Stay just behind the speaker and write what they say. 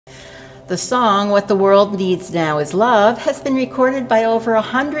The song, What the World Needs Now is Love, has been recorded by over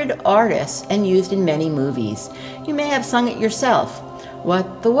 100 artists and used in many movies. You may have sung it yourself.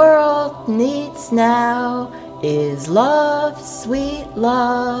 What the world needs now is love, sweet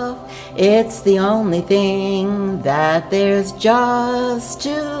love. It's the only thing that there's just too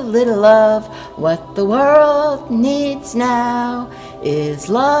little of. What the world needs now is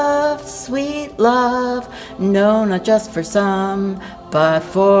love, sweet love. No, not just for some, but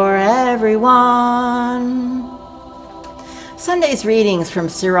for everyone. Sunday's readings from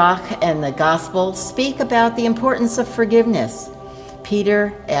Sirach and the Gospel speak about the importance of forgiveness.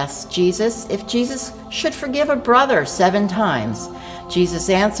 Peter asks Jesus if Jesus should forgive a brother 7 times. Jesus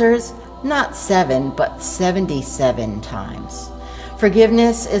answers, not 7, but 77 times.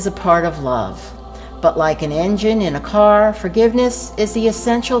 Forgiveness is a part of love. But like an engine in a car, forgiveness is the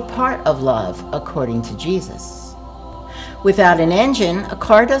essential part of love, according to Jesus. Without an engine, a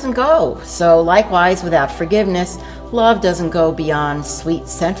car doesn't go. So likewise, without forgiveness, love doesn't go beyond sweet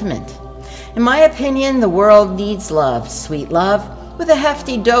sentiment. In my opinion, the world needs love, sweet love, with a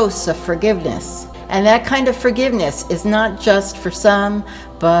hefty dose of forgiveness. And that kind of forgiveness is not just for some,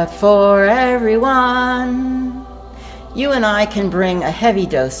 but for everyone. You and I can bring a heavy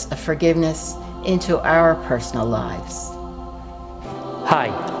dose of forgiveness into our personal lives. Hi,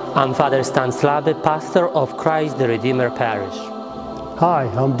 I'm Father Stanislav, pastor of Christ the Redeemer Parish. Hi,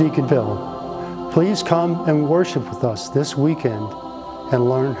 I'm Deacon Bill. Please come and worship with us this weekend and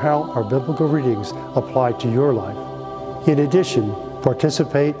learn how our biblical readings apply to your life. In addition,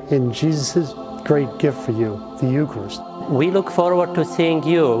 participate in Jesus' great gift for you, the Eucharist. We look forward to seeing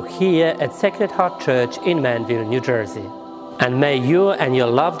you here at Sacred Heart Church in Manville, New Jersey. And may you and your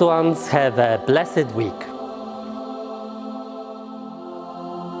loved ones have a blessed week.